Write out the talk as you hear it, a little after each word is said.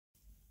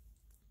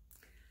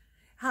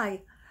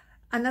Hi,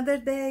 another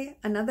day,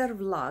 another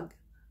vlog.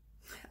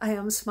 I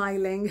am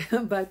smiling,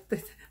 but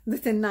the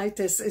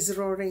tinnitus is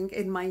roaring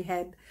in my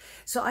head.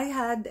 So I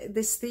had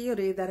this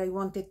theory that I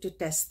wanted to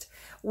test.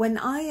 When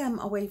I am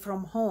away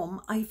from home,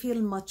 I feel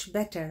much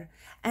better.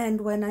 And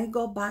when I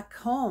go back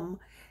home,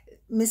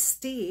 Miss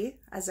T,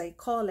 as I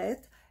call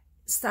it,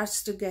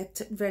 starts to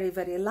get very,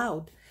 very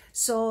loud.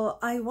 So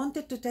I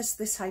wanted to test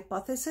this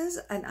hypothesis,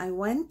 and I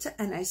went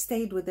and I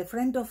stayed with a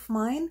friend of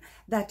mine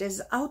that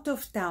is out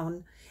of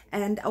town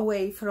and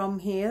away from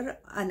here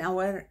an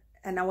hour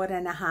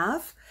and a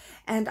half.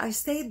 And I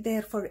stayed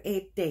there for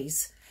 8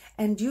 days.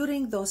 And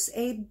during those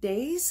 8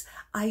 days,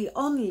 I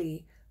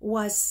only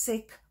was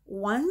sick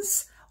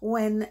once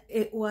when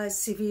it was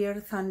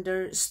severe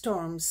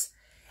thunderstorms.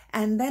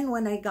 And then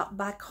when I got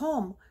back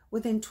home,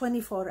 within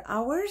 24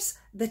 hours,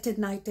 the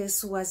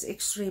tinnitus was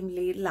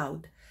extremely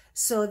loud.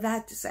 So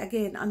that's,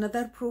 again,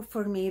 another proof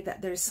for me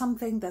that there's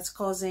something that's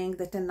causing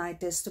the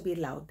tinnitus to be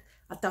loud.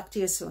 I'll talk to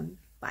you soon.